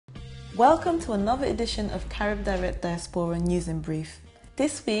Welcome to another edition of CaribDirect Diaspora News in Brief.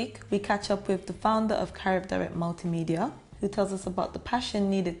 This week, we catch up with the founder of CaribDirect Multimedia, who tells us about the passion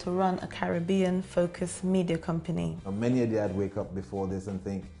needed to run a Caribbean-focused media company. Many a day I'd wake up before this and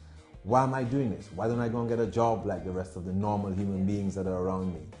think, why am I doing this? Why don't I go and get a job like the rest of the normal human beings that are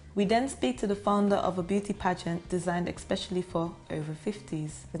around me? We then speak to the founder of a beauty pageant designed especially for over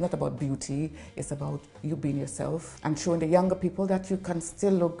 50s. It's not about beauty, it's about you being yourself and showing the younger people that you can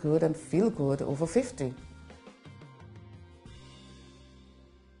still look good and feel good over 50.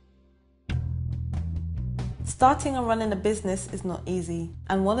 Starting and running a business is not easy,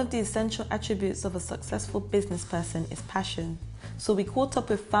 and one of the essential attributes of a successful business person is passion. So we caught up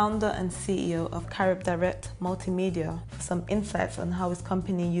with founder and CEO of CaribDirect Multimedia for some insights on how his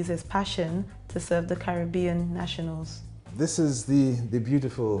company uses passion to serve the Caribbean nationals. This is the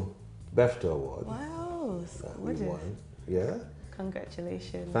beautiful BAFTA award. Wow, so gorgeous. Won. Yeah.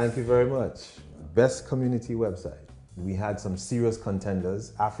 Congratulations. Thank you very much. Best community website. We had some serious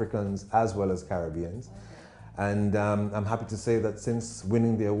contenders, Africans as well as Caribbeans. And I'm happy to say that since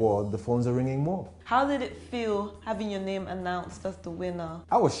winning the award, the phones are ringing more. How did it feel having your name announced as the winner?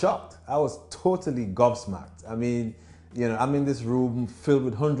 I was shocked. I was totally gobsmacked. I mean, you know, I'm in this room filled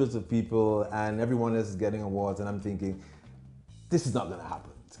with hundreds of people and everyone else is getting awards and I'm thinking, this is not going to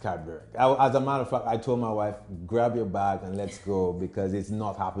happen. It's CaribDirect. As a matter of fact, I told my wife, grab your bag and let's go because it's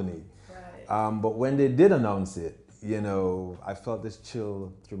not happening. Right. But when they did announce it, you know, I felt this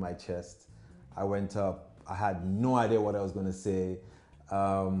chill through my chest. I went up. I had no idea what I was going to say.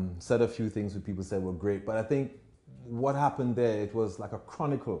 Said a few things that people said were great, but I think what happened there, it was like a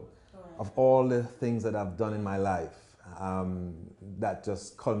chronicle of all the things that I've done in my life that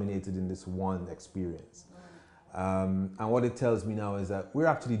just culminated in this one experience. And what it tells me now is that we're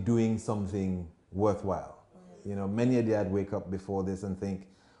actually doing something worthwhile. You know, many a day I'd wake up before this and think,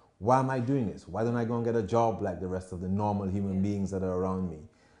 why am I doing this? Why don't I go and get a job like the rest of the normal human beings that are around me?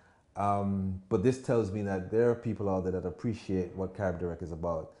 But this tells me that there are people out there that appreciate what CaribDirect is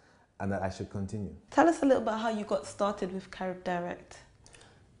about and that I should continue. Tell us a little about how you got started with CaribDirect.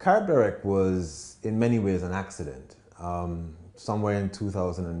 CaribDirect was in many ways an accident. Somewhere in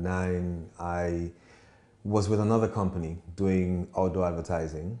 2009, I was with another company doing outdoor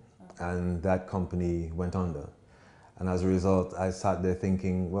advertising and that company went under. And as a result, I sat there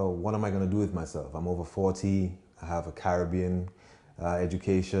thinking, well, what am I going to do with myself? I'm over 40, I have a Caribbean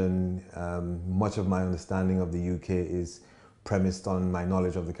education. Much of my understanding of the UK is premised on my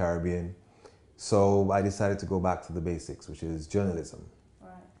knowledge of the Caribbean. So I decided to go back to the basics, which is journalism.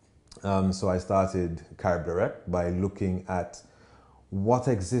 Right. So I started CaribDirect by looking at what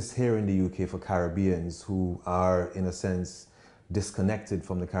exists here in the UK for Caribbeans who are, in a sense, disconnected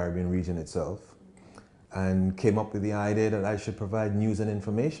from the Caribbean region itself, and came up with the idea that I should provide news and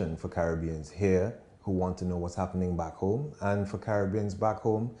information for Caribbeans here who want to know what's happening back home, and for Caribbeans back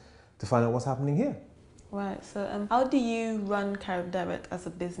home to find out what's happening here. Right, so how do you run CaribDirect as a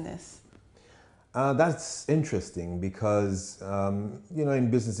business? That's interesting because, you know,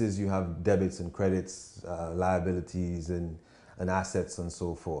 in businesses you have debits and credits, liabilities and assets and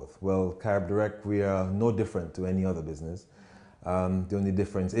so forth. Well, CaribDirect, we are no different to any other business. The only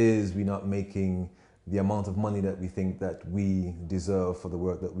difference is we're not making the amount of money that we think that we deserve for the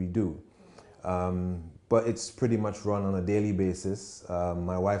work that we do. But it's pretty much run on a daily basis.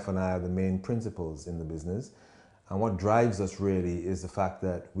 My wife and I are the main principals in the business. And what drives us really is the fact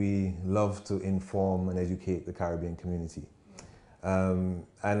that we love to inform and educate the Caribbean community. And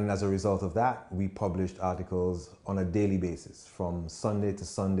as a result of that, we published articles on a daily basis from Sunday to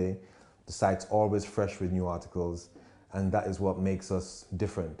Sunday. The site's always fresh with new articles. And that is what makes us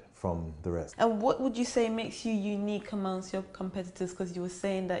different from the rest. And what would you say makes you unique amongst your competitors? Because you were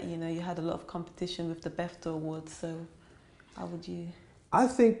saying that, you know, you had a lot of competition with the BAFTA Awards, so how would you? I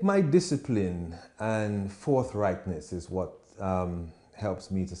think my discipline and forthrightness is what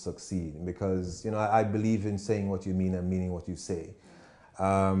helps me to succeed because, you know, I believe in saying what you mean and meaning what you say.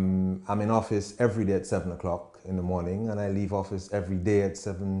 I'm in office every day at 7 o'clock in the morning and I leave office every day at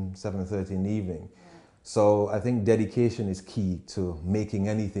 7:30 in the evening. So I think dedication is key to making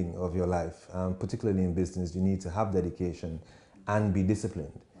anything of your life. Particularly in business, you need to have dedication and be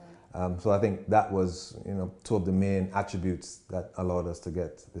disciplined. So I think that was, you know, two of the main attributes that allowed us to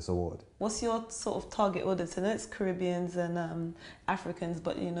get this award. What's your sort of target audience? I know it's Caribbeans and Africans,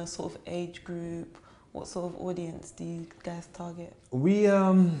 but, you know, sort of age group. What sort of audience do you guys target? We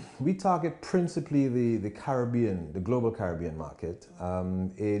target principally the Caribbean, the global Caribbean market.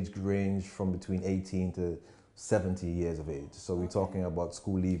 Age range from between 18 to 70 years of age. So we're talking about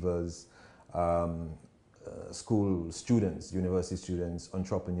school leavers, school students, university students,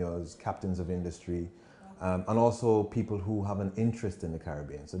 entrepreneurs, captains of industry, and also people who have an interest in the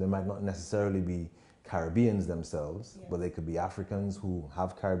Caribbean. So they might not necessarily be Caribbeans themselves, but they could be Africans who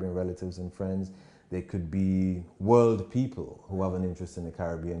have Caribbean relatives and friends. They could be world people who have an interest in the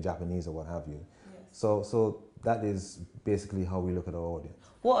Caribbean, Japanese or what have you. So that is basically how we look at our audience.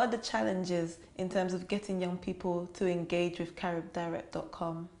 What are the challenges in terms of getting young people to engage with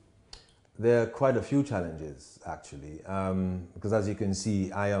CaribDirect.com? There are quite a few challenges, actually, because as you can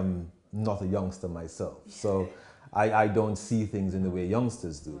see, I am not a youngster myself, so I don't see things in the way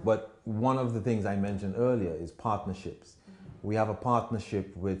youngsters do. But one of the things I mentioned earlier is partnerships. We have a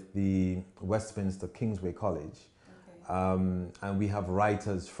partnership with the Westminster Kingsway College, and we have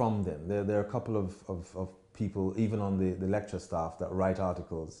writers from them. There are a couple of people, even on the lecture staff, that write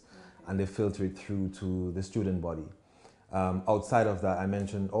articles, and they filter it through to the student body. Outside of that, I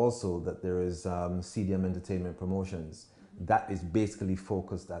mentioned also that there is CDM Entertainment Promotions. That is basically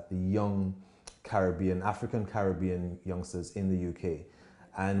focused at the young Caribbean, African Caribbean youngsters in the UK.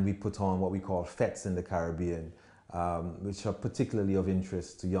 And we put on what we call fetes in the Caribbean, which are particularly of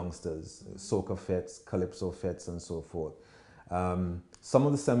interest to youngsters, soca fetes, calypso fetes, and so forth. Some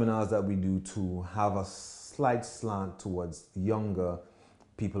of the seminars that we do to have a slight slant towards younger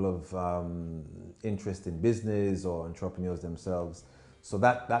people of interest in business or entrepreneurs themselves. So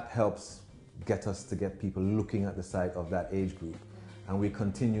that helps get people looking at the site of that age group. And we're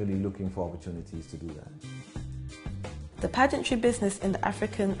continually looking for opportunities to do that. The pageantry business in the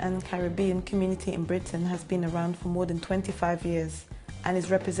African and Caribbean community in Britain has been around for more than 25 years and is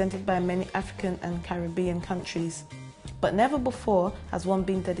represented by many African and Caribbean countries. But never before has one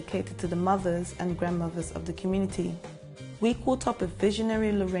been dedicated to the mothers and grandmothers of the community. We caught up with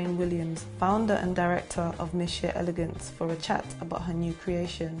visionary Lorraine Williams, founder and director of Miss Sheer Elegance, for a chat about her new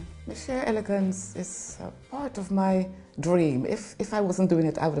creation. Miss Sheer Elegance is part of my dream. If I wasn't doing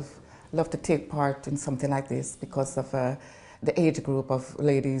it, I would have loved to take part in something like this because of the age group of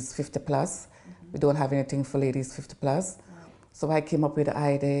ladies 50 plus. We don't have anything for ladies 50 plus. So I came up with the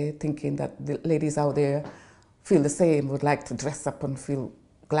idea thinking that the ladies out there feel the same, would like to dress up and feel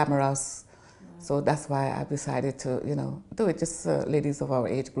glamorous. So that's why I decided to, do it, just ladies of our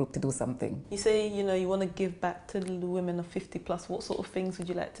age group to do something. You say, you want to give back to the women of 50 plus. What sort of things would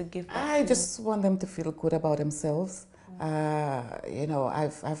you like to give back I just want them to feel good about themselves.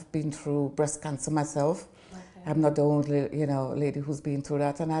 I've been through breast cancer myself. Okay. I'm not the only, lady who's been through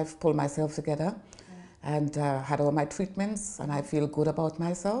that, and I've pulled myself together and had all my treatments, and I feel good about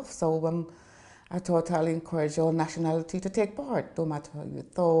myself. So I thought I'll encourage all nationality to take part, no matter how you're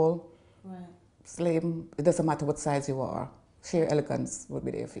tall, slim, it doesn't matter what size you are. Sheer Elegance will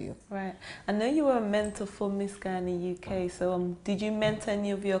be there for you. Right. I know you were a mentor for Miss Guyana UK, so did you mentor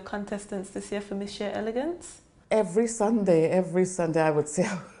any of your contestants this year for Miss Sheer Elegance? Every Sunday I would say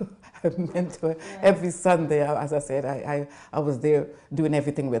I mentor. Every Sunday, as I said, I was there doing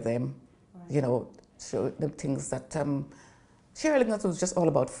everything with them, show them things that Sheer Elegance was just all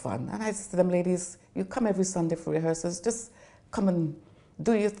about fun. And I said to them, ladies, you come every Sunday for rehearsals, just come and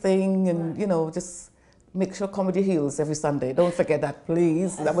do your thing and, just make sure come with your heels every Sunday. Don't forget that,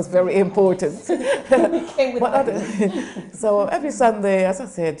 please. That was very important. So every Sunday, as I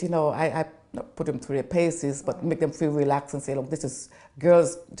said, I not put them through their paces, but make them feel relaxed and say, look, this is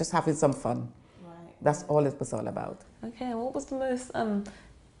girls just having some fun. That's all it was all about. Okay, and what was the most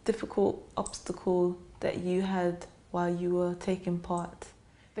difficult obstacle that you had while you were taking part?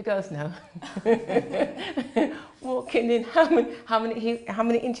 The girls know. Walking in, how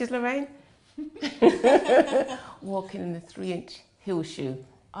many inches, Lorraine? Walking in a 3-inch heel shoe.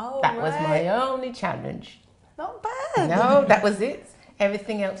 Oh, that was my only challenge. Not bad. No, that was it.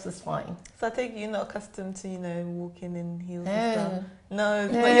 Everything else was fine. So I take you're not accustomed to, walking in heels and stuff. No,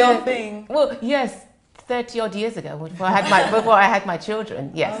 it's not your thing. Well, yes, 30 odd years ago, before I had my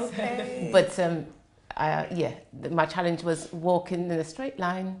children, yes. Okay. But my challenge was walking in a straight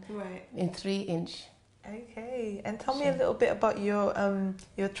line in 3-inch. Okay, and tell me a little bit about your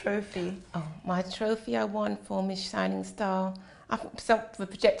trophy. Oh, my trophy I won for Miss Shining Star. For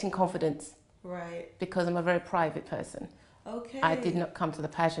projecting confidence. Right. Because I'm a very private person. Okay. I did not come to the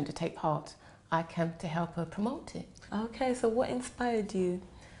pageant to take part. I came to help her promote it. Okay, so what inspired you?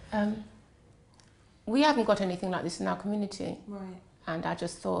 We haven't got anything like this in our community. Right. And I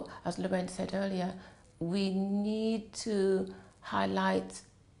just thought, as Lorraine said earlier, we need to highlight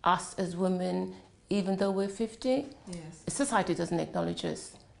us as women, even though we're 50. Yes. Society doesn't acknowledge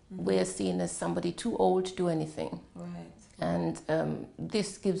us. We're seen as somebody too old to do anything. Right. And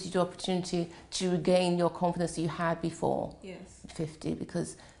this gives you the opportunity to regain your confidence you had before 50,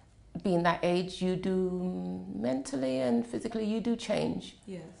 because being that age, you do mentally and physically, you do change.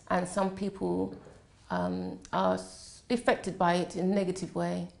 Yes. And some people are affected by it in a negative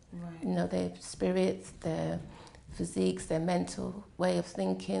way. Right. You know, their spirits, their physiques, their mental way of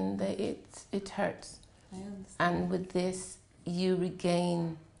thinking, it hurts. I understand. And with this, you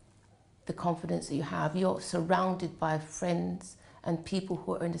regain the confidence that you have. You're surrounded by friends and people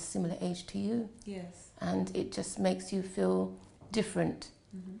who are in a similar age to you. Yes. And it just makes you feel different.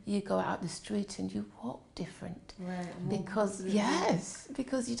 Mm-hmm. You go out the street and you walk different. Right. Because, yes,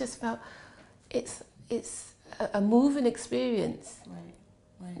 because you just felt it's a moving experience. Right.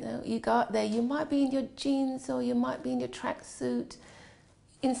 Right. You know, you go out there, you might be in your jeans or you might be in your tracksuit.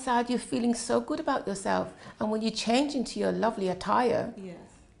 Inside you're feeling so good about yourself. And when you change into your lovely attire, Yes.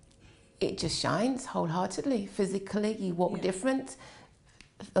 it just shines wholeheartedly. Physically, you walk Yeah. different.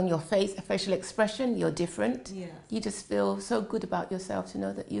 On your face, a facial expression, you're different. Yeah. You just feel so good about yourself to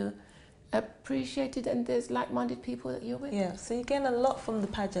know that you're appreciated and there's like-minded people that you're with. Yeah, so you gain a lot from the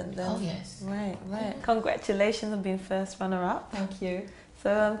pageant then. Oh, yes. Right, right. Congratulations on being first runner-up. Thank you.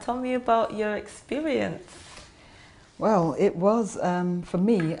 So tell me about your experience. Well, it was, for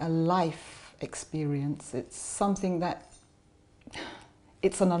me, a life experience. It's something that,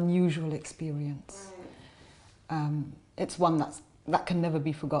 it's an unusual experience. It's one that can never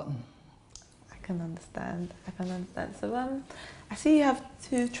be forgotten. I can understand. So I see you have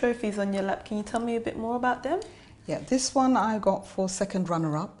 2 trophies on your lap. Can you tell me a bit more about them? Yeah, this one I got for second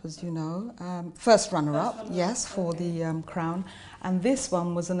runner-up, as you know. First runner-up, yes, for the crown. And this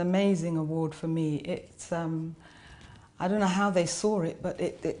one was an amazing award for me. It's, I don't know how they saw it, but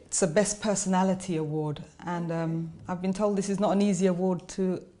it's a Best Personality Award. And I've been told this is not an easy award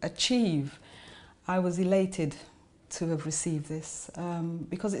to achieve. I was elated to have received this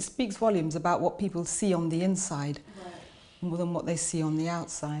because it speaks volumes about what people see on the inside more than what they see on the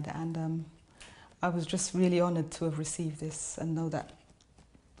outside. And I was just really honoured to have received this and know that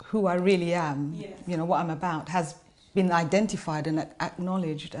who I really am, you know, what I'm about, has been identified and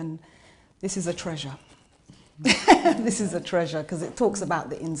acknowledged, and this is a treasure. This is a treasure because it talks about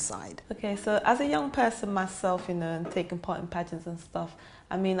the inside. Okay, so as a young person myself, you know, and taking part in pageants and stuff,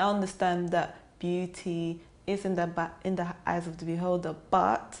 I mean, I understand that beauty is in the eyes of the beholder,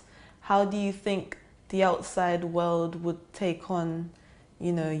 but how do you think the outside world would take on,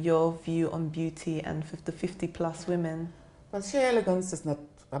 you know, your view on beauty and the 50+ women? Well, sheer elegance is not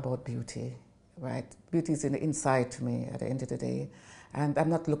about beauty, right? Beauty is in the inside to me at the end of the day. And I'm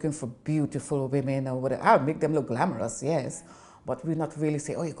not looking for beautiful women or whatever. I'll make them look glamorous, yes. But we're not really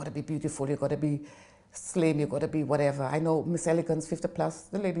saying, oh, you got to be beautiful, you got to be slim, you got to be whatever. I know Miss Elegance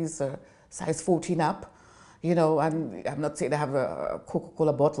 50+, the ladies are size 14 up, you know, and I'm not saying they have a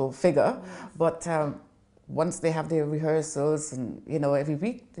Coca-Cola bottle figure, but once they have their rehearsals and, you know, every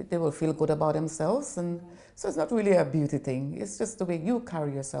week, they will feel good about themselves. And so it's not really a beauty thing. It's just the way you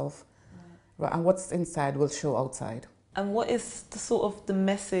carry yourself. Right? And what's inside will show outside. And what is the sort of the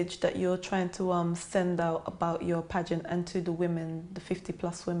message that you're trying to send out about your pageant and to the women, the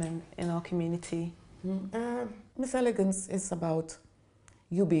 50+ women in our community? Miss Elegance is about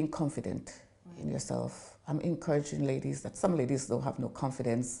you being confident in yourself. I'm encouraging ladies that some ladies don't have no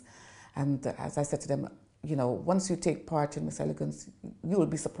confidence. And as I said to them, you know, once you take part in Miss Elegance, you will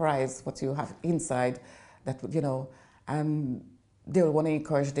be surprised what you have inside that, you know, and they will want to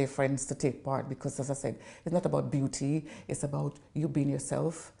encourage their friends to take part because, as I said, it's not about beauty, it's about you being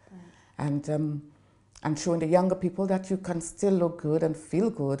yourself and showing the younger people that you can still look good and feel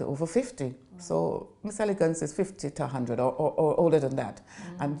good over 50. So Miss Elegance is 50 to 100 or older than that.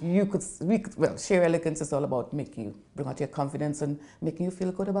 And well, sheer elegance is all about making you bring out your confidence and making you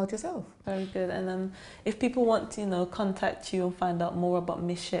feel good about yourself. Very good. And if people want to, you know, contact you and find out more about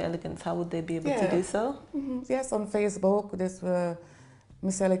Miss Sheer Elegance, how would they be able to do so? Yes, on Facebook, there's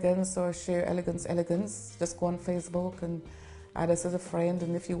Miss Elegance or Sheer Elegance. Just go on Facebook and add us as a friend.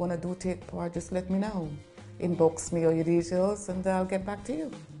 And if you want to take part, just let me know. Inbox me all your details and I'll get back to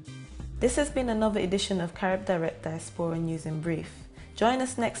you. This has been another edition of Carib Direct Diaspora News in Brief. Join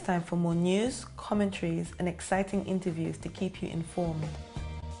us next time for more news, commentaries and exciting interviews to keep you informed.